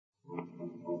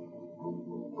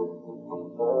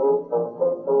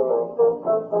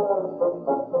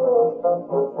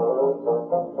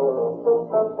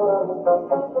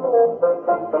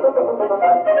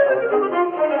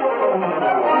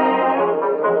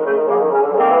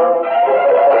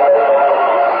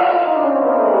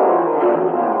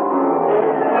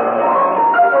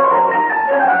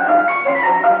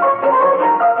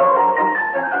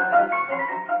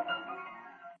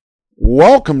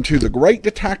Welcome to the Great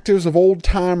Detectives of Old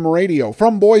Time Radio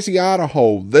from Boise,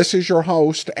 Idaho. This is your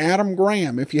host, Adam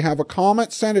Graham. If you have a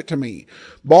comment, send it to me.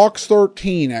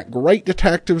 Box13 at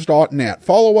greatdetectives.net.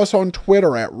 Follow us on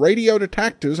Twitter at Radio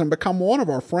Detectives and become one of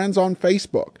our friends on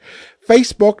Facebook.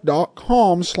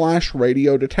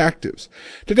 Facebook.com/Radio Detectives.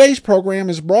 Today's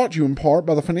program is brought to you in part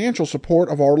by the financial support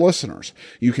of our listeners.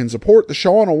 You can support the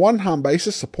show on a one-time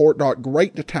basis,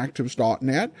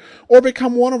 support.greatdetectives.net, or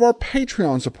become one of our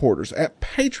Patreon supporters at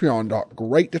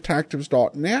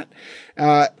patreon.greatdetectives.net.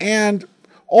 And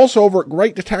also over at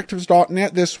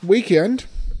greatdetectives.net this weekend,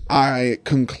 I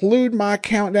conclude my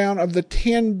countdown of the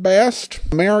 10 best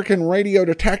American radio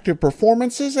detective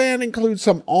performances and include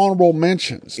some honorable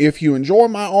mentions. If you enjoy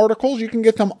my articles, you can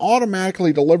get them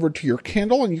automatically delivered to your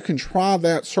Kindle, and you can try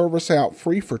that service out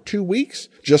free for 2 weeks.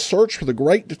 Just search for the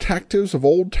Great Detectives of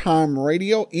Old Time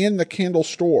Radio in the Kindle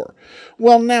store.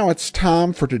 Well, now it's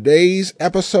time for today's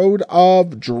episode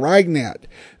of Dragnet.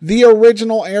 The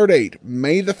original air date,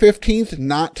 May the 15th,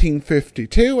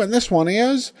 1952, and this one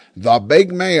is The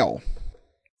Big Mail.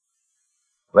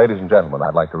 Ladies and gentlemen,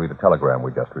 I'd like to read a telegram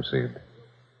we just received.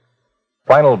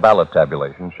 Final ballot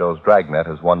tabulation shows Dragnet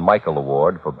has won Michael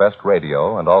Award for Best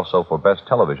Radio and also for Best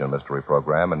Television Mystery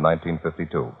Program in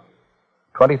 1952.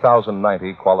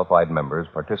 20,090 qualified members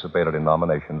participated in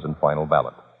nominations in final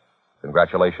ballot.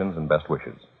 Congratulations and best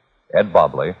wishes. Ed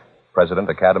Bobley, President,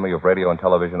 Academy of Radio and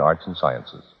Television Arts and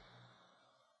Sciences.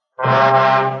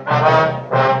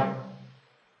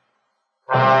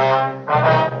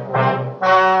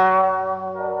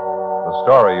 The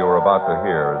story you are about to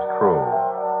hear is true.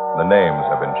 The names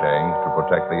have been changed to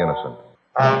protect the innocent.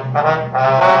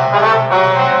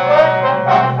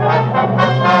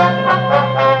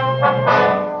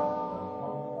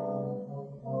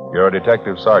 You're a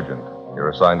detective sergeant. You're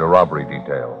assigned a robbery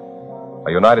detail.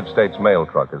 A United States mail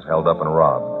truck is held up and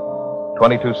robbed.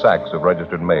 22 sacks of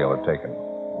registered mail are taken.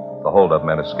 The holdup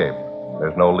men escaped.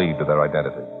 There's no lead to their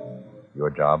identity. Your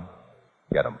job?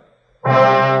 Get them.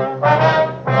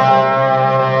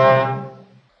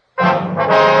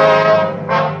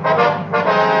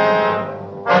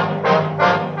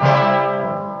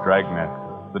 Dragnet,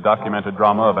 the documented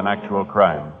drama of an actual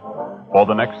crime. For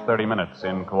the next 30 minutes,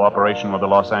 in cooperation with the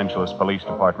Los Angeles Police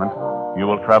Department, you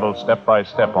will travel step by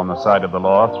step on the side of the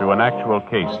law through an actual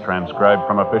case transcribed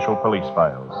from official police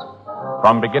files.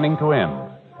 From beginning to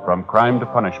end, from crime to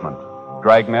punishment,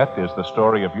 Dragnet is the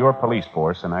story of your police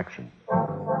force in action.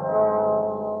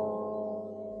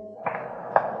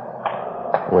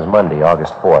 It was Monday,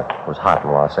 August 4th. It was hot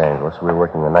in Los Angeles. We were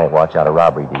working the night watch out of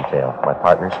robbery detail. My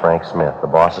partner's Frank Smith. The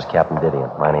boss is Captain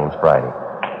Didion. My name's Friday.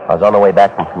 I was on the way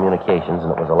back from communications,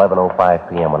 and it was 11:05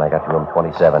 p.m. when I got to room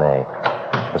 27A,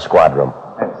 the squad room.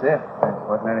 That's it. There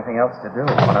wasn't anything else to do.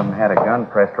 One of them had a gun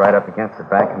pressed right up against the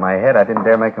back of my head. I didn't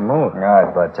dare make a move. All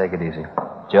right, bud, take it easy.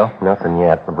 Joe? Nothing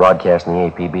yet. The broadcast and the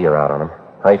APB are out on him.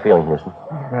 How you feeling, Houston?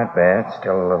 Not bad.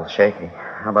 Still a little shaky.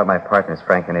 How about my partners,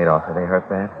 Frank and Adolph? Are they hurt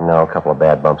bad? No, a couple of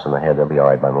bad bumps in the head. They'll be all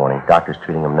right by morning. Doctor's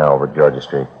treating them now over at Georgia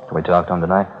Street. Can we talk to them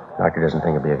tonight? Doctor doesn't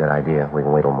think it'd be a good idea. We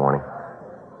can wait till morning.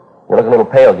 You look a little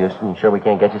pale, Houston. You sure we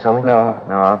can't get you something? No,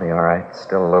 I'll be all right.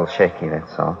 Still a little shaky,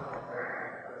 that's all.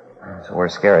 It's the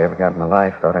worst scare I ever got in my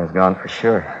life. Thought I was gone for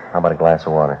sure. How about a glass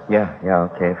of water? Yeah,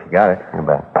 okay, if you got it. You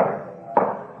bet.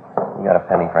 You got a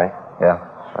penny, Frank? Yeah.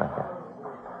 Okay.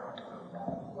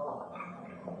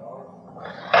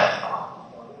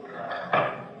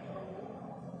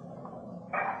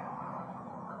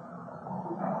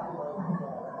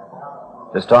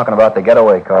 Just talking about the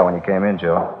getaway car when you came in,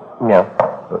 Joe. Yeah.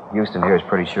 Houston here is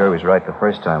pretty sure he was right the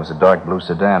first time. It was a dark blue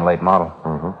sedan, late model.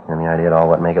 Mm-hmm. Any idea at all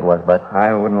what make it was, Bud?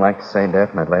 I wouldn't like to say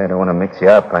definitely. I don't want to mix you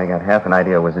up. I got half an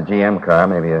idea it was a GM car,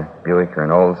 maybe a Buick or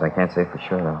an Olds. I can't say for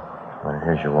sure, though. Well,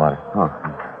 here's your water. Oh.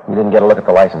 You didn't get a look at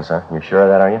the license, huh? You sure of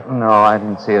that, are you? No, I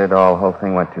didn't see it at all. The whole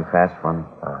thing went too fast for me.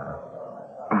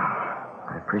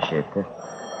 I appreciate this.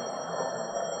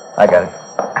 I got it.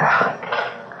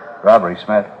 Robbery,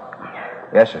 Smith.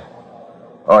 Yes, sir.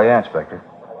 Oh, yeah, Inspector.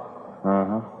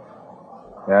 Mm-hmm.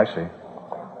 Yeah, I see.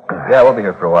 Yeah, we'll be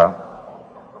here for a while.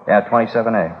 Yeah,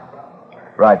 27A.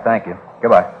 Right, thank you.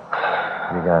 Goodbye.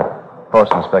 You got it.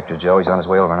 Post Inspector Joe. He's on his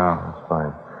way over now. That's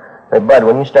fine. Hey, Bud,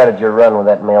 when you started your run with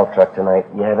that mail truck tonight,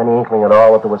 you have any inkling at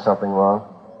all that there was something wrong?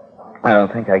 I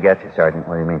don't think I get you, Sergeant.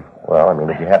 What do you mean? Well, I mean,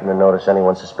 did you happen to notice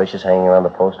anyone suspicious hanging around the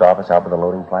post office out by the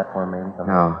loading platform, maybe?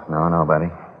 No,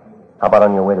 buddy. How about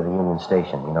on your way to the Union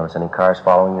Station? You notice any cars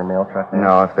following your mail truck there?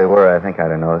 No, if they were, I think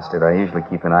I'd have noticed it. I usually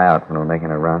keep an eye out when we're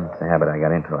making a run. It's a habit I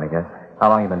got into, I guess. How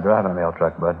long you been driving a mail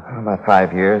truck, Bud? About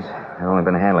 5 years. I've only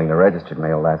been handling the registered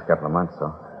mail the last couple of months,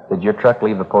 though. Did your truck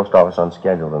leave the post office on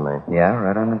schedule tonight? Yeah,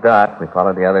 right on the dot. We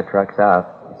followed the other trucks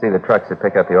out. You see, the trucks that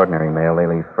pick up the ordinary mail, they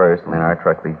leave first, and then our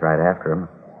truck leaves right after them.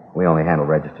 We only handle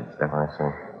registered stuff. I see.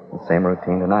 The same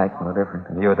routine tonight, no different.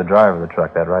 You were the driver of the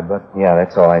truck, that right, Bud? Yeah,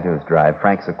 that's all I do is drive.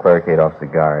 Frank's the clerk, Adolph's the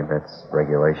guard. That's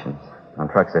regulations. On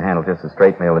trucks that handle just the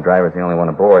straight mail, the driver's the only one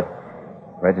aboard.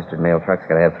 Registered mail trucks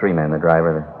got to have 3 men, the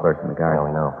driver, the clerk, and the guard. Yeah,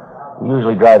 we know. You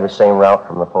usually drive the same route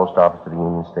from the post office to the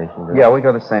Union Station, do you? Yeah, we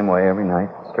go the same way every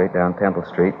night. Straight down Temple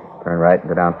Street, turn right and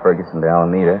go down Ferguson to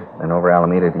Alameda, then over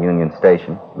Alameda to Union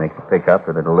Station, make the pickup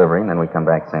or the delivery, and then we come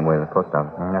back the same way to the post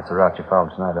office. And that's the route you followed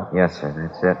tonight, huh? Yes, sir,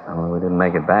 that's it. Only we didn't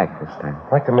make it back this time.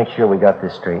 I'd like to make sure we got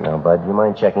this straight now, Bud. Do you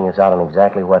mind checking us out on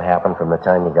exactly what happened from the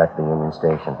time you got to the Union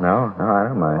Station? No, I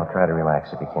don't mind. Well, try to relax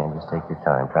if you can. Just take your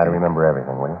time. Try to remember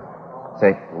everything, will you?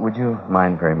 Say, would you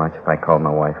mind very much if I called my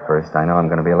wife first? I know I'm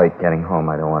going to be late getting home.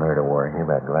 I don't want her to worry. You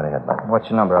bet. Go right ahead, Bud. What's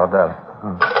your number? I'll dial it.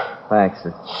 Oh, thanks.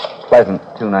 It's Pleasant,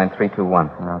 29321.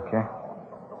 Okay.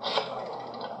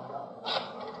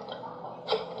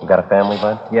 You got a family,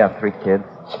 Bud? Yeah, 3 kids.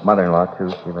 Mother-in-law,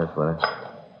 too. She lives with us.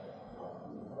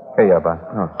 Here you are, Bud.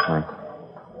 Oh, thanks.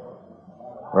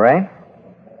 Lorraine?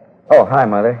 Oh, hi,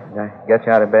 Mother. Did I get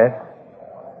you out of bed?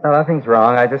 No, nothing's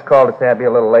wrong. I just called to say I'd be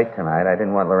a little late tonight. I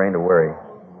didn't want Lorraine to worry.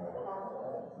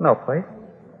 No place?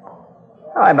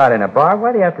 No, I'm not in a bar.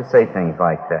 Why do you have to say things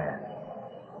like that?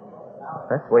 If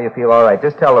that's the way you feel all right.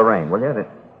 Just tell Lorraine, will you?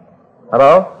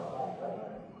 Hello?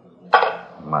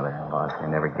 Mother-in-law, you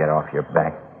never get off your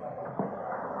back.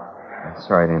 I'm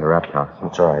sorry to interrupt, officer.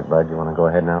 It's all right, Bud. You want to go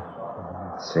ahead now?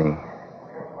 Let's see.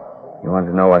 You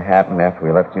wanted to know what happened after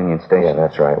we left Union Station? Yeah,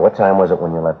 that's right. What time was it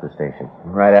when you left the station?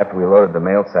 Right after we loaded the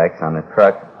mail sacks on the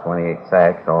truck, 28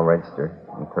 sacks, all registered,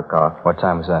 and took off. What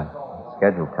time was that?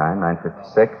 Scheduled time,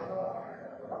 9:56.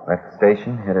 Left the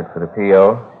station, headed for the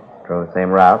P.O., drove the same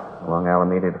route, along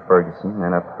Alameda to Ferguson,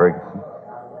 then up Ferguson.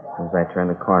 As soon as I turned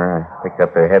the corner, I picked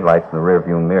up their headlights in the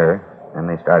rearview mirror. Then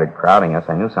they started crowding us.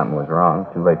 I knew something was wrong.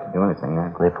 Too late to do anything.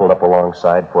 They pulled up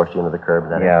alongside, forced you into the curb, is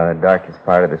that Yeah, the darkest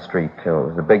part of the street, too. It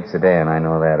was a big sedan, I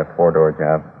know that, a 4-door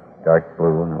job. Dark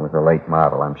blue, and it was a late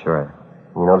model, I'm sure.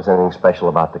 You notice anything special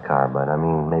about the car, Bud? I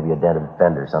mean, maybe a dented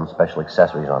fender, some special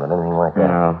accessories on it, anything like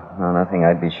that? No, nothing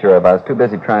I'd be sure of. I was too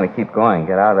busy trying to keep going,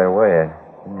 get out of their way. I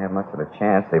didn't have much of a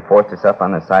chance. They forced us up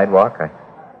on the sidewalk. I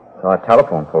saw a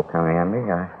telephone pole coming at me.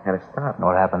 I had to stop.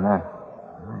 What happened then?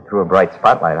 I threw a bright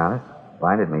spotlight on it.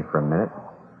 Blinded me for a minute.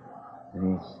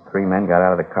 And these 3 men got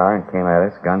out of the car and came at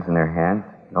us, guns in their hands.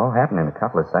 It all happened in a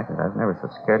couple of seconds. I was never so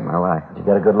scared in my life. Did you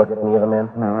get a good look at any of the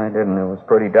men? No, I didn't. It was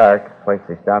pretty dark. The place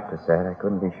they stopped us at. I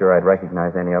couldn't be sure I'd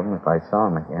recognize any of them if I saw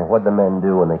them again. Well, what'd the men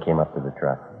do when they came up to the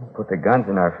truck? Put their guns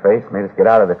in our face, made us get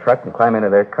out of the truck and climb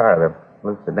into their car, the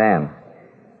blue sedan.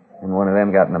 And one of them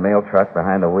got in the mail truck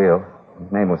behind the wheel. His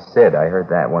name was Sid. I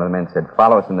heard that. One of the men said,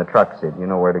 "Follow us in the truck, Sid. You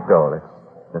know where to go."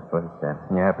 That's what he said.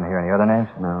 You happen to hear any other names?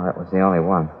 No, that was the only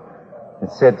one. And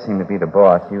Sid seemed to be the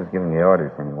boss. He was giving the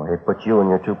orders anyway. They put you and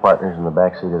your 2 partners in the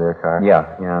back seat of their car?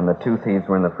 Yeah, and the 2 thieves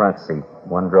were in the front seat.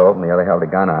 One drove and the other held a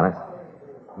gun on us.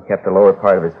 He kept the lower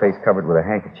part of his face covered with a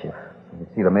handkerchief. You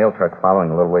could see the mail truck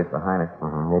following a little ways behind us.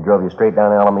 Mm-hmm. They drove you straight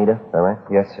down Alameda, is that right?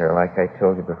 Yes, sir. Like I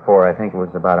told you before, I think it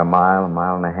was about a mile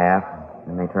and a half.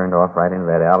 And they turned off right into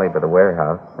that alley by the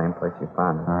warehouse, same place you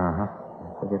found us. Uh-huh.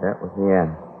 I figured that was the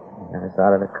end. They got us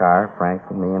out of the car, Frank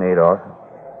and me and Adolph.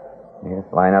 Made us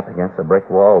line up against a brick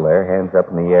wall there, hands up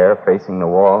in the air, facing the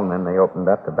wall, and then they opened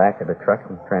up the back of the truck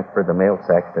and transferred the mail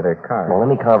sacks to their car. Well,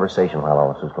 any conversation while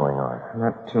all this was going on?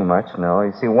 Not too much, no.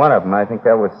 You see, one of them, I think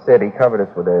that was Sid. He covered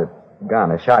us with a gun,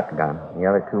 a shotgun. The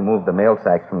other 2 moved the mail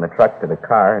sacks from the truck to the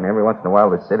car, and every once in a while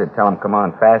the Sid would tell them, "Come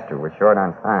on faster, we're short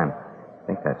on time." I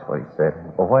think that's what he said.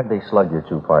 Well, why'd they slug your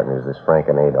 2 partners, this Frank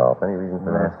and Adolph? Any reason for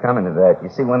I that? was coming to that. You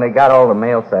see, when they got all the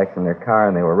mail sacks in their car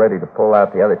and they were ready to pull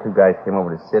out, the other 2 guys came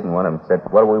over to Sid, and one of them said,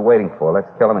 "What are we waiting for? Let's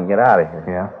kill him and get out of here."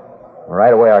 Yeah? Well,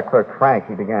 right away, our clerk, Frank,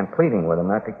 he began pleading with them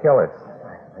not to kill us.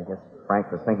 I guess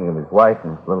Frank was thinking of his wife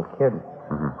and his little kid.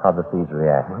 Mm-hmm. How'd the thieves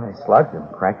react? Well, they slugged him,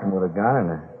 cracked him with a gun,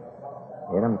 and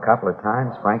hit him a couple of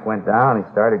times. Frank went down. He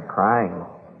started crying.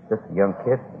 Just a young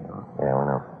kid, you know. Yeah, we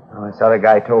know. Well, this other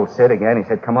guy told Sid again. He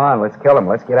said, "Come on, let's kill him.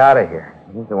 Let's get out of here."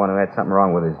 He's the one who had something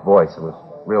wrong with his voice. It was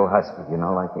real husky, you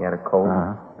know, like he had a cold.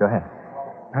 Uh-huh. Go ahead.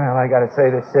 Well, I got to say,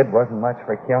 this Sid wasn't much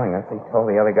for killing us. He told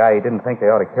the other guy he didn't think they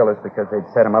ought to kill us because they'd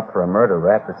set him up for a murder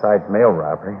rap besides mail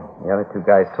robbery. The other 2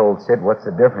 guys told Sid, "What's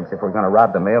the difference? If we're going to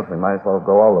rob the mails, we might as well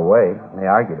go all the way." And they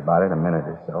argued about it a minute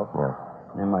or so.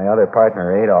 Yeah. And my other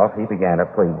partner, Adolph, he began to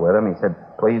plead with him. He said,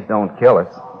 "Please don't kill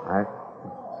us." I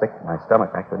was sick to my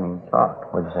stomach. I couldn't even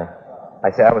talk. What'd you say?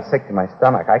 I said I was sick to my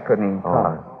stomach. I couldn't even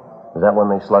talk. Is that when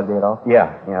they slugged Adolf?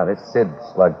 Yeah, this Sid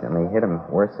slugged him. He hit him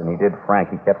worse than he did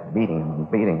Frank. He kept beating him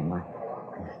and beating him. I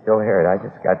still hear it. I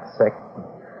just got sick.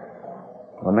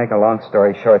 Well, make a long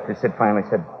story short, the Sid finally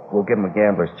said, we'll give him a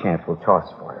gambler's chance. We'll toss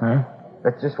for it. Huh?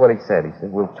 That's just what he said. He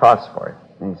said, we'll toss for it.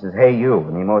 And he says, hey, you.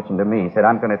 And he motioned to me. He said,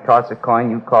 I'm going to toss a coin.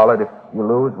 You call it. If you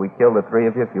lose, we kill the three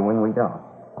of you. If you win, we don't.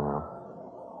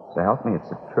 So help me, it's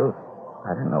the truth.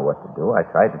 I didn't know what to do. I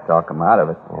tried to talk them out of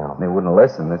it. Yeah. They wouldn't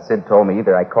listen. The Sid told me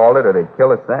either I called it or they'd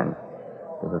kill us then.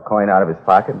 Took a coin out of his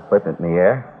pocket and flipped it in the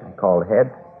air. I called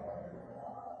head.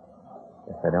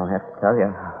 Guess I don't have to tell you.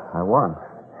 I won.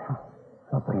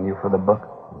 Something new for the book.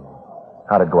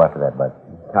 How'd it go after that, Bud?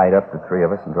 Tied up the three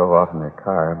of us and drove off in their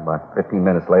car. About 15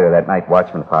 minutes later, that night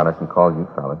watchman found us and called you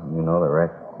fellas. You know the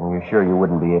rest. And you're sure you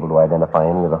wouldn't be able to identify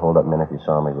any of the hold-up men if you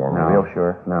saw them again? No. You're real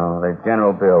sure? No, their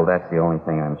general build, that's the only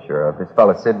thing I'm sure of. This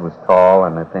fellow Sid was tall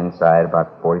on the thin side,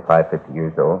 about 45, 50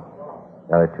 years old.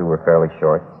 The other two were fairly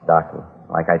short, stocky.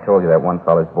 Like I told you, that one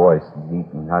fellow's voice,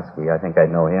 deep and husky, I think I'd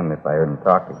know him if I heard him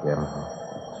talk again.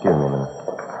 Excuse me a minute.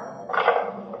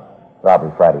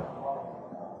 Robbery, Friday.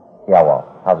 Yeah, Walt.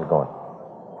 How's it going?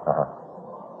 Uh-huh.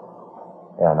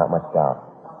 Yeah, not much doubt.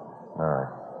 All right.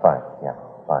 Fine. Yeah,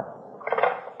 fine.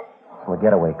 The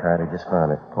getaway car, they just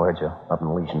found it. Where'd you? Up in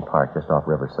Elysian Park, just off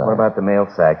Riverside. What about the mail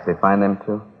sacks? They find them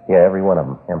too? Yeah, every one of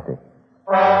them. Empty.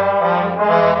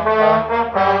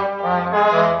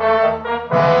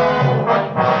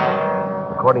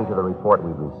 According to the report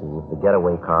we've received, the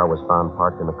getaway car was found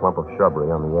parked in a clump of shrubbery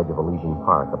on the edge of Elysian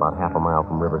Park, about half a mile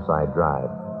from Riverside Drive.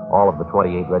 All of the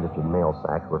 28 registered mail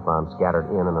sacks were found scattered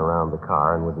in and around the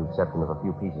car, and with the exception of a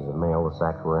few pieces of mail, the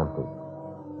sacks were empty.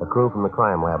 A crew from the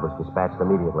crime lab was dispatched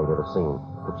immediately to the scene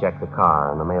to check the car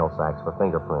and the mail sacks for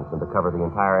fingerprints and to cover the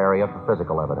entire area for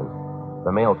physical evidence.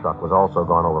 The mail truck was also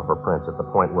gone over for prints at the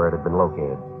point where it had been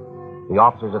located. The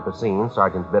officers at the scene,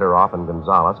 Sergeants Bitteroff and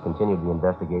Gonzalez, continued the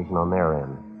investigation on their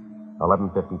end.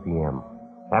 11:50 p.m.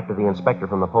 After the inspector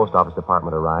from the post office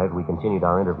department arrived, we continued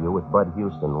our interview with Bud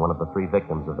Houston, one of the three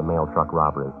victims of the mail truck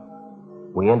robbery.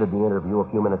 We ended the interview a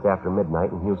few minutes after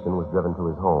midnight, and Houston was driven to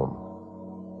his home.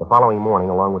 The following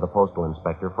morning, along with the postal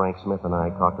inspector, Frank Smith and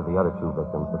I talked to the other two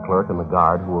victims, the clerk and the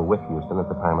guard who were with Houston at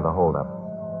the time of the holdup.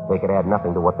 They could add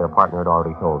nothing to what their partner had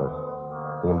already told us.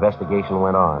 The investigation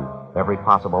went on. Every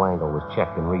possible angle was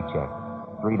checked and rechecked.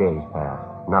 3 days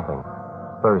passed. Nothing.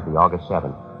 Thursday, August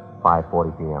 7th,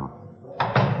 5:40 p.m.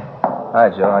 Hi,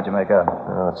 Joe. How'd you make out?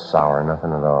 Oh, it's sour.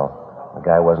 Nothing at all. The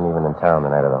guy wasn't even in town the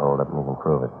night of the holdup, and you can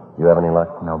prove it. You have any luck?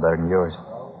 No better than yours.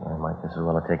 I might just as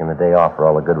well have taken the day off for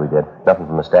all the good we did. Nothing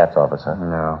from the stats office, huh?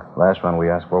 No. Last one we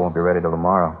asked for won't be ready till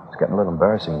tomorrow. It's getting a little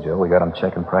embarrassing, Joe. We got them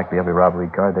checking practically every robbery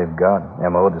card they've got.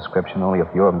 M.O., description, only a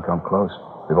few of them come close.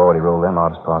 We've already ruled them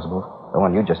out as possible. The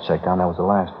one you just checked on, that was the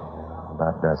last.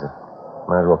 About does it.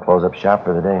 Might as well close up shop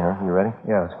for the day, huh? You ready?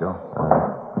 Yeah, let's go. All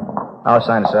right. I'll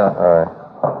sign us out. All right.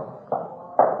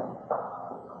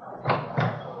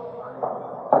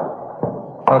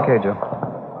 Okay, Joe.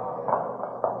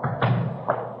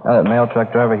 Now, that mail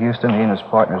truck driver, Houston, he and his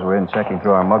partners were in checking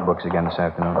through our mug books again this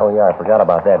afternoon. Oh, yeah, I forgot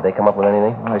about that. Did they come up with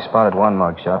anything? Well, they spotted one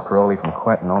mug shot, Paroli from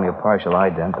Quentin, only a partial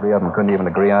ident. 3 of them couldn't even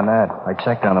agree on that. I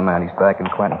checked on the man. He's back in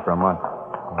Quentin for a month.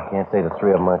 I can't say the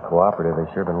 3 of them aren't cooperative.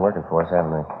 They've sure been working for us,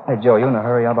 haven't they? Hey, Joe, you in a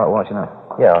hurry? How about watching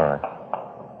up? Yeah, all right.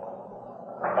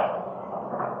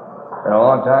 Been a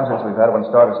long time since we've had one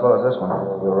start as slow as this one.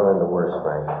 We'll run into worse,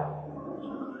 Frank.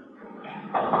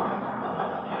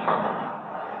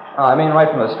 I mean right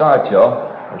from the start, Joe.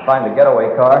 We find the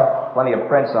getaway car, plenty of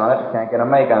prints on it. Can't get a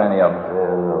make on any of them.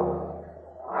 Yeah, no.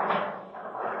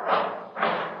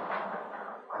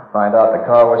 Find out the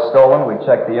car was stolen. We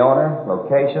check the owner,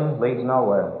 location, leads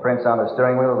nowhere. Prints on the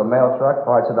steering wheel of the mail truck,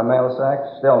 parts of the mail sack,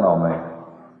 still no make.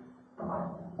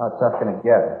 How tough can it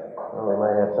get? Well, they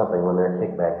might have something when their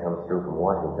kickback comes through from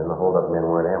Washington. The hold-up men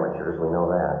weren't amateurs, we know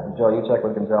that. Joe, you checked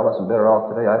with Gonzalez and Bitteroff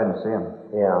today. I didn't see him.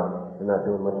 Yeah, they're not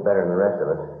doing much better than the rest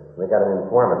of us. They got an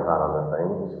informant out on the thing.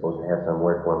 He's supposed to have some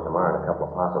work for him tomorrow and a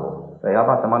couple of possibles. Hey, how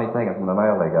about the money taken from the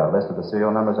mail they got? List of the serial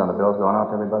numbers on the bills going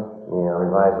out to everybody? Yeah,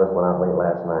 revised list went out late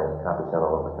last night. Copies sent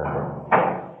all over the country.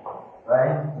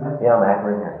 Right? Yeah, Mac,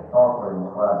 we're in here. Call for him,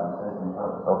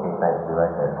 Okay, thanks. Be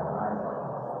right there.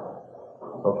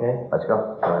 Okay? Let's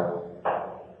go. All right.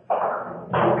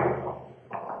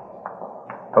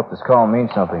 Hope this call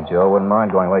means something, Joe. Wouldn't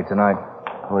mind going late tonight.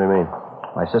 What do you mean?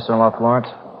 My sister-in-law, Florence,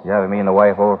 she's having me and the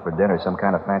wife over for dinner, some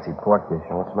kind of fancy pork dish.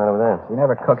 What's the matter with that? She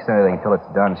never cooks anything until it's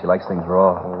done. She likes things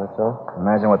raw. Oh, that's all?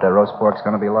 Imagine what that roast pork's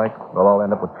going to be like. We'll all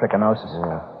end up with trichinosis.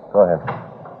 Yeah. Go ahead.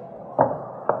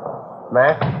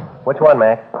 Mac? Which one,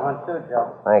 Mac? 1, 2,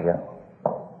 Joe. Thank you.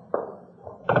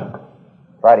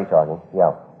 Friday talking.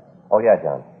 Yeah. Oh, yeah,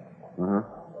 John.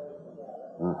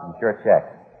 You sure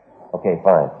checked? Okay,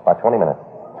 fine. About 20 minutes.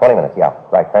 20 minutes, yeah.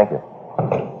 Right, thank you.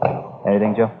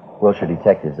 Anything, Joe? Wilshire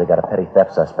detectives. They got a petty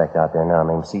theft suspect out there now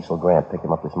named Cecil Grant. Picked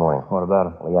him up this morning. What about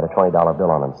him? Well, he had a $20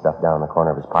 bill on him stuffed down in the corner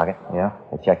of his pocket. Yeah?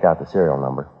 They checked out the serial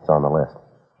number. It's on the list.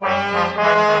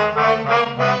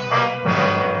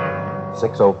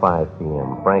 6:05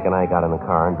 p.m. Frank and I got in the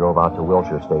car and drove out to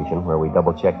Wilshire Station, where we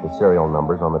double-checked the serial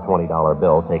numbers on the $20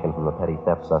 bill taken from the petty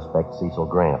theft suspect Cecil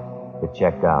Grant. It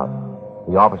checked out.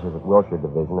 The officers at Wilshire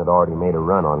Division had already made a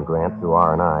run on Grant through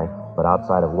R&I, but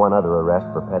outside of one other arrest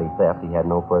for petty theft, he had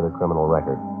no further criminal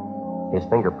record. His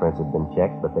fingerprints had been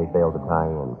checked, but they failed to tie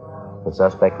in. The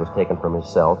suspect was taken from his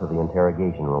cell to the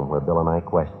interrogation room, where Bill and I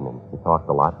questioned him. He talked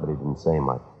a lot, but he didn't say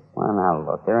much. Well, now,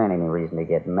 look, there ain't any reason to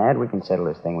get mad. We can settle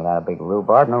this thing without a big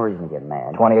rhubarb. No reason to get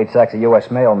mad. 28 sacks of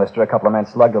U.S. mail, mister. A couple of men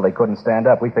slugged till they couldn't stand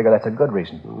up. We figure that's a good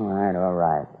reason. All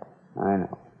right. I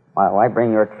know. Why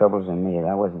bring your troubles on me?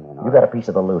 That wasn't in order. You got a piece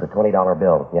of the loot, a $20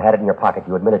 bill. You had it in your pocket.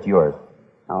 You admit it's yours.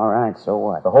 All right, so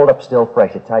what? The holdup's still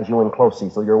fresh. It ties you in close,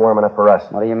 Cecil. You're warm enough for us.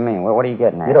 What do you mean? What are you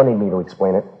getting at? You don't need me to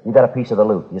explain it. You got a piece of the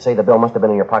loot. You say the bill must have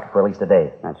been in your pocket for at least a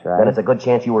day. That's right. Then it's a good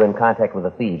chance you were in contact with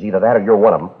the thieves. Either that or you're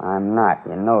one of them. I'm not.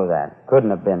 You know that. Couldn't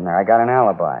have been there. I got an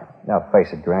alibi. Now,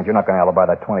 face it, Grant. You're not going to alibi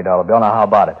that $20 bill. Now, how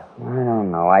about it? I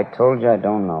don't know. I told you I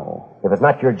don't know. If it's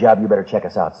not your job, you better check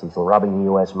us out, Cecil. Robbing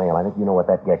the U.S. mail. I think you know what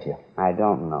that gets you. I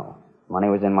don't know. Money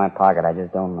was in my pocket. I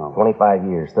just don't know. 25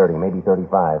 years, 30, maybe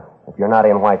 35. If you're not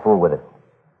in, why fool with it?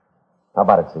 How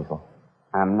about it, Cecil?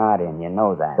 I'm not in. You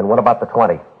know that. Then what about the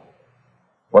 20?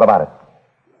 What about it?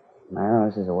 Well,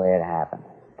 this is the way it happened.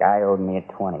 Guy owed me a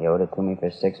 20. Owed it to me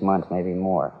for 6 months, maybe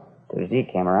more. Tuesday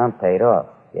came around, paid off.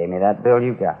 Gave me that bill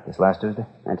you got. This last Tuesday?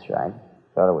 That's right.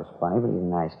 Thought it was funny, but he's a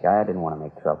nice guy. I didn't want to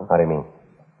make trouble. How do you mean?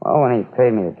 Well, when he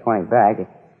paid me the 20 back,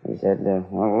 he said,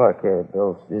 well, look, the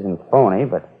bill isn't phony,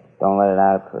 but don't let it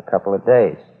out for a couple of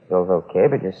days. Bill's okay,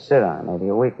 but just sit on it, maybe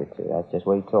a week or two. That's just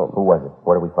what he told me. Who was it?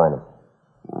 Where did we find him?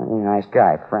 Well, he's a nice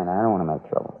guy, friend. I don't want to make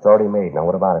trouble. It's already made. Now,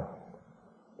 what about it?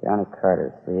 Johnny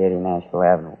Carter, 380 Nashville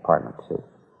Avenue, apartment 2.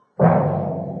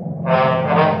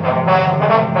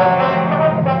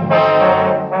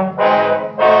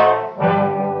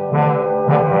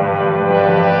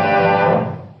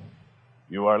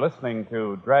 You are listening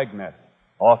to Dragnet,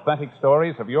 authentic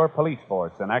stories of your police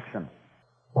force in action.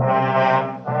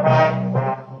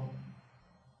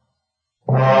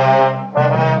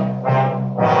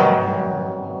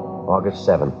 August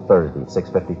 7th, Thursday,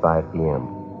 6:55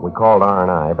 p.m. We called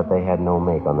R&I, but they had no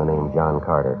make on the name John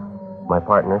Carter. My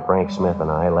partner, Frank Smith,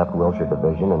 and I left Wilshire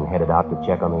Division and headed out to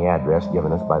check on the address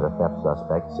given us by the theft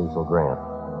suspect, Cecil Grant.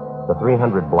 The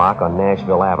 300 block on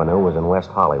Nashville Avenue was in West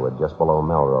Hollywood, just below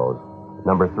Melrose.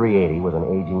 Number 380 was an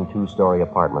aging two-story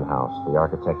apartment house. The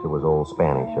architecture was old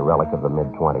Spanish, a relic of the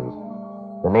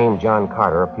mid-20s. The name John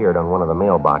Carter appeared on one of the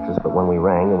mailboxes, but when we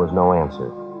rang, there was no answer.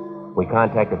 We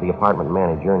contacted the apartment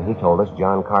manager, and he told us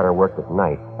John Carter worked at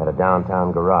night at a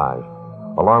downtown garage.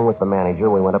 Along with the manager,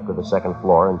 we went up to the second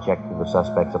floor and checked through the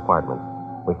suspect's apartment.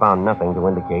 We found nothing to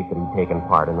indicate that he'd taken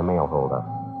part in the mail holdup.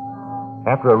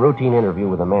 After a routine interview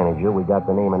with the manager, we got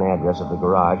the name and address of the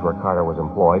garage where Carter was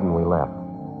employed, and we left.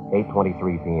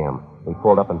 8:23 p.m. We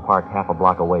pulled up and parked half a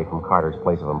block away from Carter's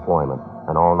place of employment,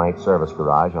 an all-night service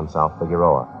garage on South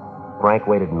Figueroa. Frank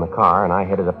waited in the car, and I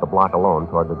headed up the block alone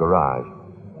toward the garage.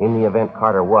 In the event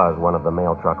Carter was one of the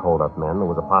mail truck holdup men, there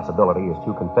was a possibility his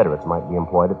two Confederates might be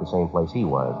employed at the same place he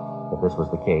was. If this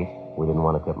was the case, we didn't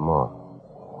want to tip him off.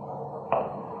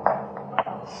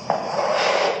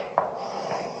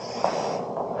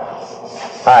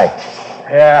 Hi.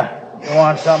 Yeah, you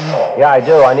want something? Yeah, I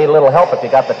do. I need a little help if you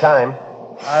got the time.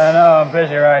 I don't know. I'm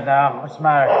busy right now. What's the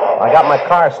matter? I got my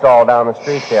car stalled down the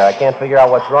street there. I can't figure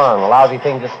out what's wrong. The lousy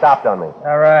thing just stopped on me.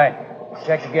 All right.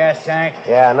 Check the gas tank?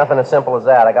 Yeah, nothing as simple as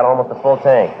that. I got almost a full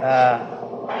tank.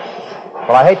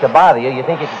 Well, I hate to bother you. You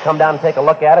think you could come down and take a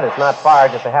look at it? It's not far,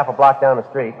 just a half a block down the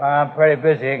street. I'm pretty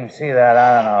busy. You can see that.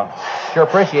 I don't know. Sure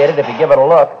appreciate it if you give it a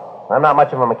look. I'm not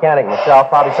much of a mechanic myself.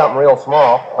 Probably something real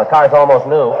small. My car's almost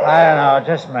new. I don't know.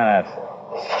 Just a minute.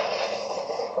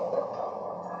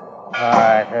 All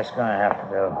right, that's going to have to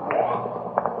do.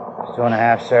 It's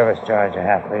 2.5 service charge. I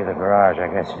have to leave the garage. I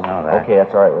guess you know that. Okay,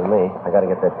 that's all right with me. I got to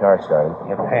get that car started.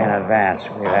 You pay in advance.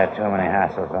 We've had too many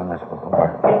hassles on this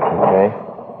before. Okay.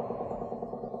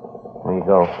 There you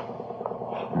go.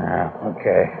 Yeah,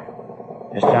 okay.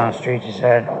 Just down the street, you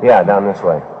said? Yeah, down this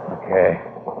way. Okay.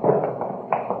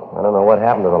 I don't know what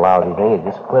happened to the lousy thing. It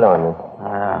just quit on me.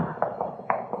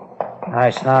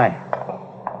 Nice night.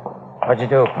 What'd you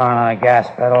do, pound on a gas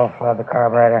pedal, flood the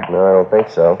carburetor? No, I don't think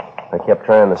so. I kept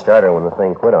trying the starter when the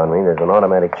thing quit on me. There's an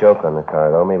automatic choke on the car,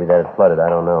 though. Maybe that had flooded. I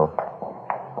don't know.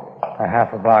 A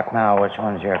half a block now. Which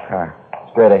one's your car?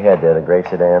 Straight ahead there, the gray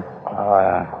sedan. Oh,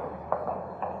 yeah.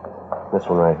 This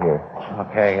one right here.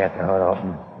 Okay, get the hood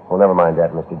open. Well, never mind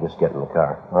that, mister. Just get in the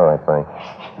car. All right, Frank.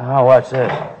 Oh, what's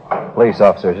this? Police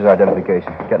officers, his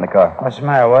identification. Get in the car. What's the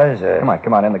matter? What is it?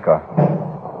 Come on, in the car.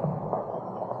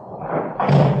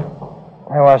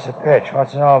 Hey, what's the pitch?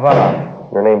 What's it all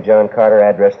about? Your name, John Carter,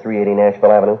 address 380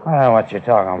 Nashville Avenue. I don't know what you're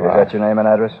talking Is about. that your name and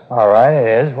address? All right,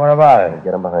 it is. What about it?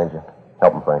 Get him behind you.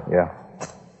 Help him, Frank. Yeah.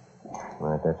 All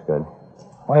right, that's good.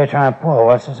 What are you trying to pull?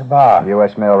 What's this about?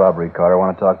 U.S. mail robbery, Carter. I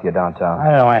want to talk to you downtown.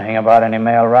 I don't know anything about any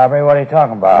mail robbery. What are you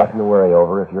talking about? Nothing to worry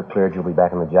over. If you're cleared, you'll be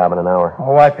back on the job in an hour.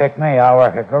 Well, why pick me? I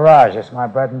work at garage. It's my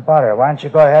bread and butter. Why don't you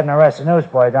go ahead and arrest the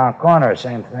newsboy down corner?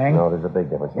 Same thing. No, there's a big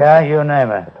difference. Yeah, you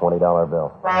name it. A $20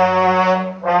 bill.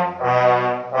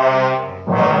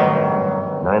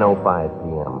 9:05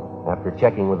 p.m. After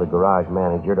checking with the garage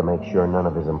manager to make sure none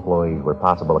of his employees were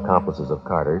possible accomplices of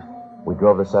Carter's, we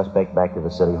drove the suspect back to the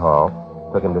city hall,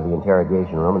 took him to the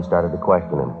interrogation room, and started to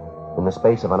question him. In the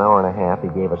space of an hour and a half, he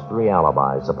gave us 3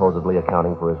 alibis, supposedly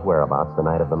accounting for his whereabouts the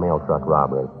night of the mail truck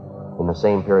robbery. In the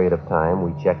same period of time,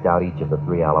 we checked out each of the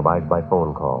 3 alibis by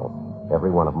phone call. Every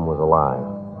one of them was alive.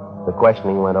 The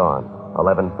questioning went on.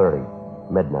 11:30,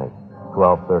 midnight,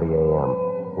 12:30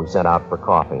 a.m. We sent out for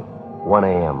coffee. 1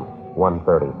 a.m.,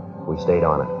 1:30. We stayed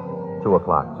on it. 2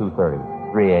 o'clock,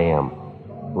 2:30, 3 a.m.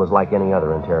 It was like any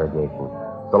other interrogation.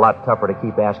 It's a lot tougher to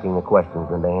keep asking the questions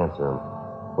than to answer them.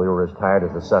 We were as tired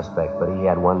as the suspect, but he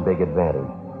had one big advantage.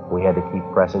 We had to keep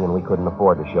pressing, and we couldn't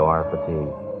afford to show our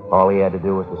fatigue. All he had to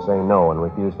do was to say no and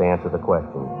refuse to answer the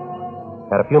questions.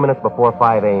 At a few minutes before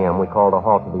 5 a.m., we called a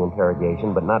halt to the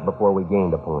interrogation, but not before we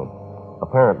gained a point.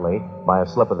 Apparently, by a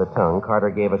slip of the tongue, Carter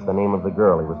gave us the name of the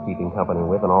girl he was keeping company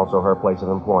with and also her place of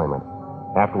employment.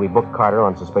 After we booked Carter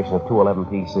on suspicion of 211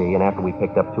 PC, and after we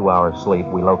picked up 2 hours' sleep,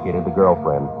 we located the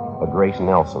girlfriend, a Grace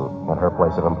Nelson, at her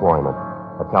place of employment,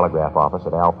 a telegraph office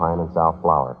at Alpine and South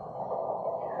Flower.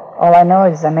 All I know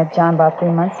is I met John about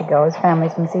 3 months ago. His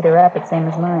family's from Cedar Rapids, same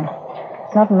as mine.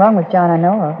 There's nothing wrong with John I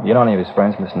know of. You know any of his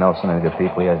friends, Miss Nelson, any of the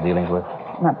people he has dealings with?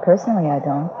 Not personally, I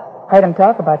don't. Heard him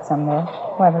talk about some, though.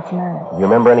 Why, what's the matter? Do you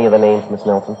remember any of the names, Miss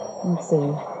Nelson? Let's see.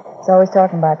 He's always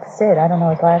talking about Sid. I don't know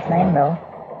his last name, though.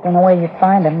 Don't know where you'd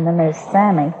find him. Then there's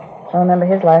Sammy. I don't remember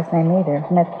his last name either.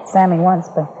 Met Sammy once,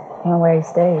 but I don't know where he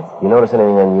stays. You notice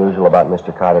anything unusual about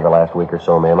Mr. Carter the last week or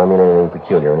so, ma'am? I mean, anything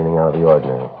peculiar, anything out of the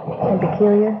ordinary? Anything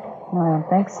peculiar? No, I don't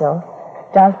think so.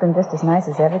 John's been just as nice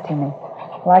as ever to me.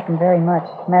 I like him very much.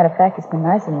 Matter of fact, he's been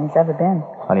nicer than he's ever been.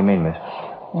 How do you mean, miss?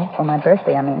 Well, for my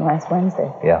birthday, last Wednesday.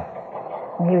 Yeah.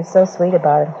 Well, he was so sweet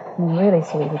about it. Really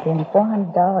sweet. He gave me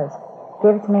 $400.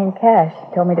 Gave it to me in cash.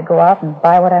 Told me to go out and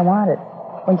buy what I wanted.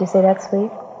 Wouldn't you say that's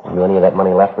sweet? Have you any of that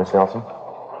money left, Miss Nelson?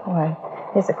 Why,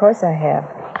 yes, of course I have.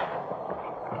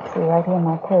 See, right here in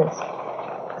my purse.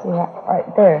 See, right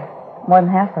there. More than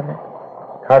half of it.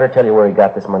 Carter tell you where he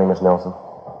got this money, Miss Nelson?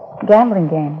 Gambling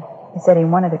game. He said he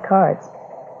wanted the cards.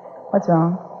 What's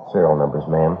wrong? Serial numbers,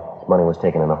 ma'am. This money was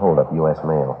taken in a holdup, U.S.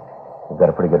 mail. We've got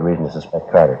a pretty good reason to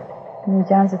suspect Carter. You mean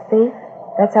John's a thief?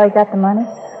 That's how he got the money?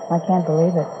 I can't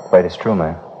believe it. Afraid it's true,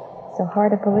 ma'am. So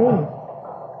hard to believe.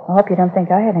 I hope you don't think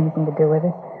I had anything to do with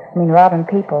it. Robbing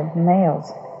people,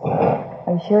 mails.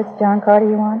 Are you sure it's John Carter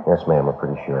you want? Yes, ma'am, we're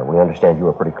pretty sure. We understand you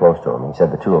were pretty close to him. He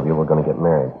said the 2 of you were going to get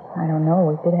married. I don't know.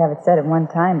 We did have it said at one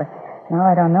time, but now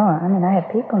I don't know. I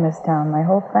have people in this town, my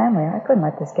whole family. I couldn't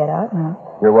let this get out now.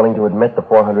 You're willing to admit the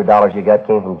 $400 you got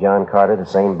came from John Carter, the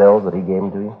same bills that he gave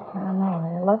them to you? I don't know.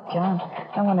 I love John.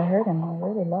 I don't want to hurt him. I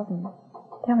really love him.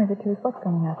 Tell me the truth. What's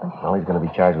going to happen? Well, he's going to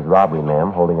be charged with robbery, ma'am,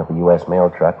 holding up a U.S. mail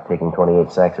truck, taking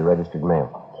 28 sacks of registered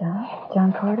mail.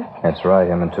 John Carter? That's right,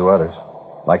 him and 2 others.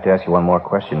 I'd like to ask you one more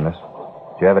question, miss.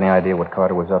 Do you have any idea what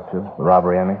Carter was up to? The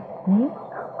robbery, I mean? Me?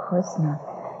 Of course not.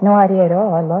 No idea at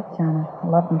all. I love John. I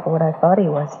loved him for what I thought he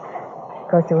was. I'd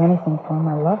go through anything for him.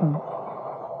 I love him.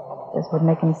 Just wouldn't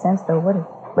make any sense, though, would it?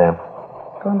 Ma'am?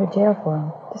 Going to jail for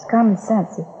him. Just common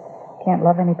sense. You can't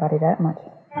love anybody that much.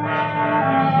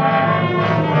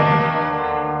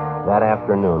 That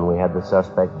afternoon, we had the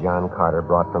suspect, John Carter,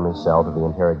 brought from his cell to the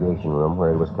interrogation room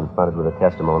where he was confronted with the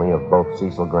testimony of both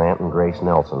Cecil Grant and Grace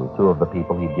Nelson, 2 of the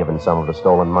people he'd given some of the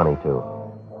stolen money to.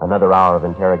 Another hour of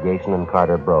interrogation and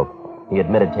Carter broke. He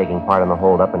admitted taking part in the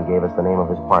holdup and gave us the name of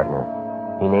his partner.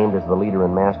 He named as the leader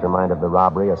and mastermind of the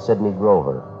robbery a Sidney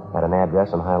Grover at an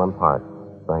address in Highland Park.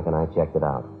 Frank and I checked it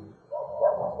out.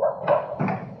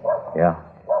 Yeah.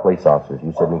 Police officers,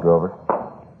 you Sidney Grover?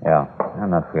 Yeah. I'm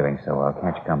not feeling so well.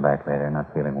 Can't you come back later?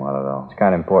 Not feeling well at all. It's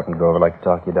kind of important, Grover. Like to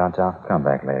talk to you downtown? Come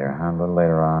back later, huh? A little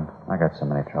later on. I got so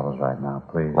many troubles right now,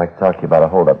 please. I'd like to talk to you about a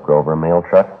holdup, Grover. A mail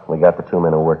truck. We got the 2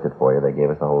 men who worked it for you. They gave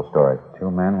us the whole story.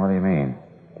 2 men? What do you mean?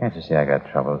 Can't you see I got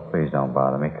troubles? Please don't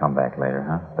bother me. Come back later,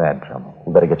 huh? Bad trouble.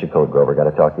 You better get your coat, Grover.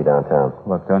 Got to talk to you downtown.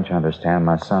 Look, don't you understand?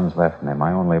 My son's left me.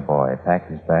 My only boy.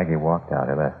 Packed his bag. He walked out.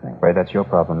 He left me. Afraid that's your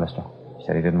problem, mister. He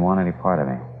said he didn't want any part of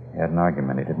me. He had an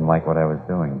argument. He didn't like what I was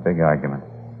doing. Big argument.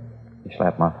 He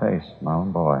slapped my face, my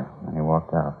own boy, and he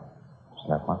walked out.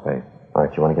 Slapped my face. All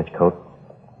right, you want to get your coat?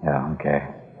 Yeah, okay.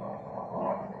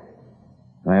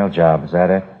 Mail job, is that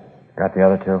it? Got the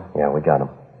other 2? Yeah, we got them.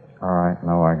 All right,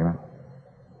 no argument.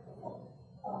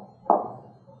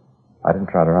 I didn't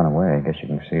try to run away. I guess you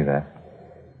can see that.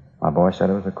 My boy said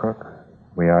it was a crook.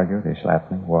 We argued. He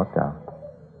slapped me, walked out.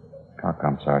 How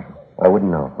come, Sergeant? I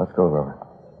wouldn't know. Let's go, Grover.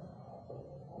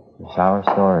 It's our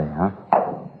story, huh?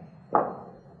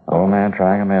 Old man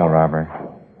trying a mail robbery.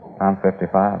 I'm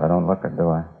 55. I don't look it, do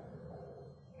I?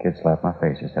 Kid slapped my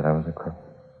face. He said I was a crook.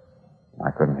 I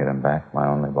couldn't hit him back, my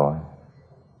only boy.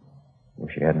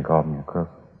 Wish he hadn't called me a crook.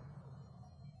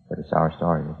 But it's our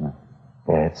story, isn't it?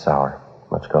 Yeah, it's sour.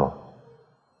 Let's go.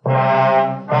 The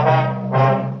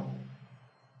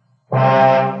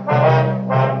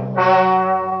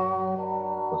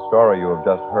story you have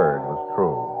just heard was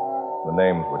true. The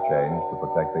names were changed to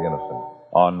protect the innocent.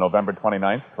 On November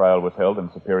 29th, trial was held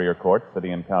in Superior Court,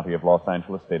 City and County of Los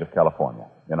Angeles, State of California.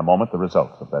 In a moment, the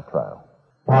results of that trial.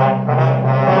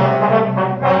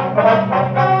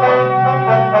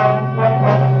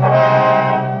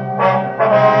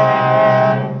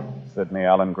 Sidney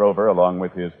Allen Grover, along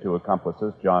with his 2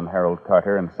 accomplices, John Harold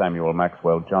Carter and Samuel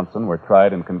Maxwell Johnson, were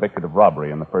tried and convicted of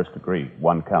robbery in the first degree,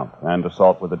 1 count, and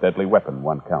assault with a deadly weapon,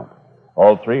 1 count.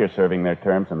 All 3 are serving their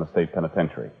terms in the state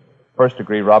penitentiary.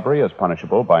 First-degree robbery is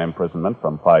punishable by imprisonment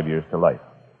from 5 years to life.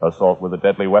 Assault with a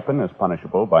deadly weapon is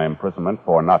punishable by imprisonment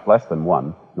for not less than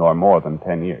 1, nor more than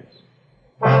 10 years.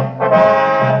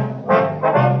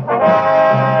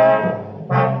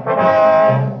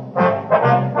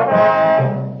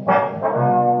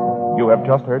 You have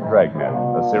just heard Dragnet,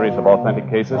 a series of authentic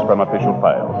cases from official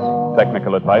files.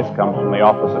 Technical advice comes from the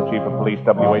Office of Chief of Police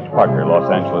W.H. Parker, Los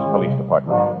Angeles Police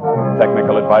Department.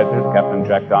 Technical advisors, Captain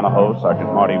Jack Donahoe,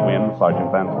 Sergeant Marty Wynn,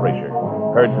 Sergeant Vance Frazier.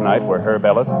 Heard tonight were Herb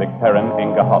Ellis, Vic Perrin,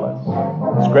 Inga Hollis.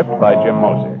 Script by Jim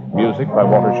Moser. Music by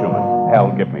Walter Schumann.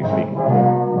 Hal Gibney speaking.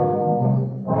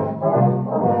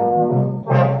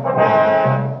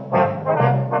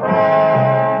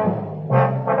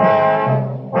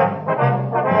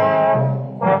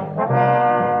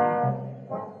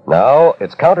 Now,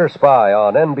 it's Counter Spy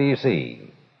on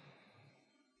NBC.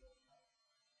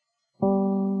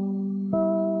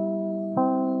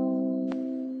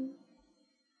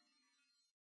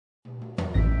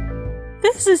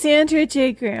 This is Andrea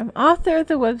J. Graham, author of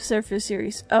the Web Surfer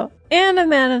series. Oh, and a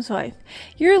Madam's Wife.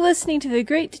 You're listening to the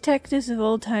Great Detectives of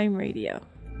Old Time Radio.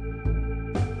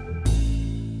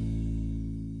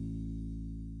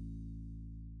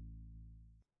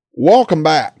 Welcome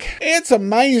back. It's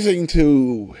amazing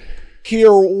to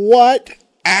hear what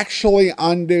actually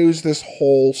undoes this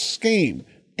whole scheme.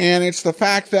 And it's the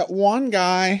fact that one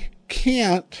guy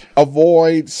can't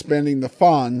avoid spending the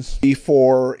funds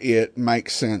before it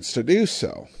makes sense to do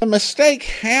so. The mistake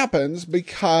happens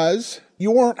because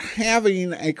you weren't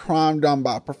having a crime done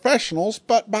by professionals,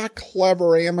 but by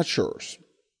clever amateurs.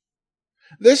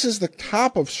 This is the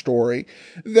type of story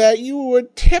that you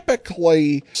would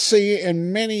typically see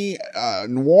in many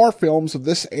noir films of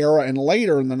this era and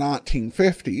later in the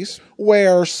 1950s,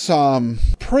 where some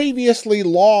previously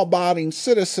law-abiding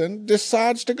citizen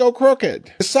decides to go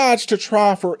crooked, decides to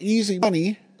try for easy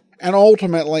money, and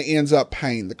ultimately ends up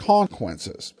paying the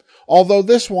consequences. Although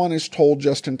this one is told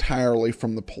just entirely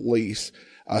from the police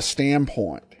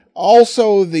standpoint.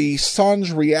 Also, the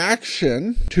son's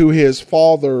reaction to his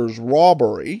father's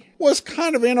robbery was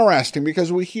kind of interesting because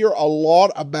we hear a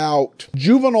lot about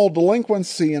juvenile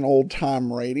delinquency in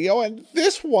old-time radio, and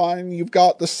this one, you've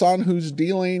got the son who's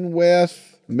dealing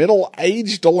with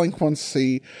middle-age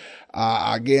delinquency,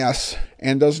 I guess,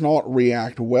 and does not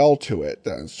react well to it.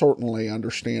 Certainly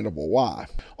understandable why.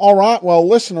 All right, well,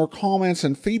 listener comments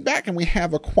and feedback, and we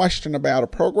have a question about a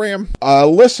program.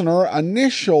 Listener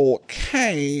Initial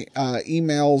K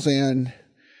emails in,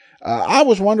 I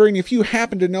was wondering if you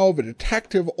happen to know of a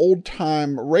detective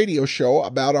old-time radio show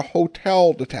about a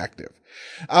hotel detective.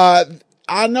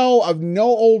 I know of no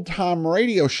old-time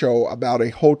radio show about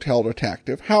a hotel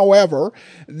detective. However,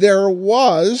 there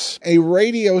was a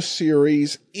radio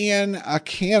series in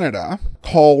Canada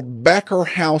called Becker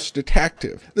House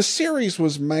Detective. The series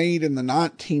was made in the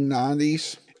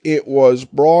 1990s. It was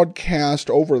broadcast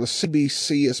over the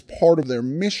CBC as part of their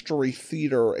Mystery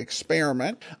Theater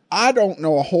experiment. I don't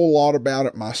know a whole lot about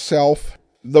it myself.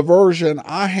 The version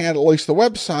I had, at least the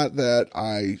website that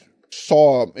I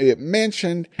saw it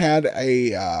mentioned, had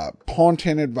a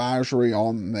content advisory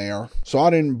on there, so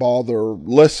I didn't bother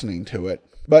listening to it.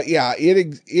 But yeah,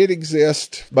 it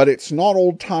exists, but it's not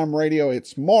old-time radio.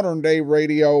 It's modern-day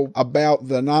radio about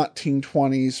the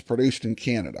 1920s, produced in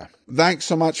Canada. Thanks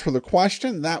so much for the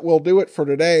question. That will do it for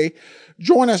today.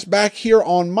 Join us back here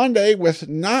on Monday with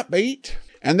Nightbeat,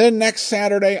 and then next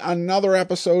Saturday, another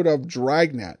episode of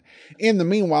Dragnet. In the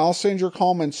meanwhile, send your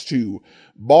comments to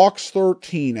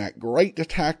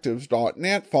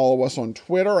box13@greatdetectives.net. Follow us on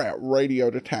Twitter at Radio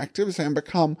Detectives and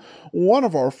become one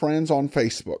of our friends on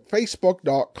Facebook,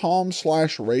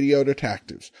 facebook.com/Radio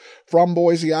Detectives. From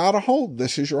Boise, Idaho,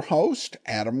 this is your host,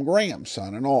 Adam Graham,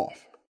 signing off.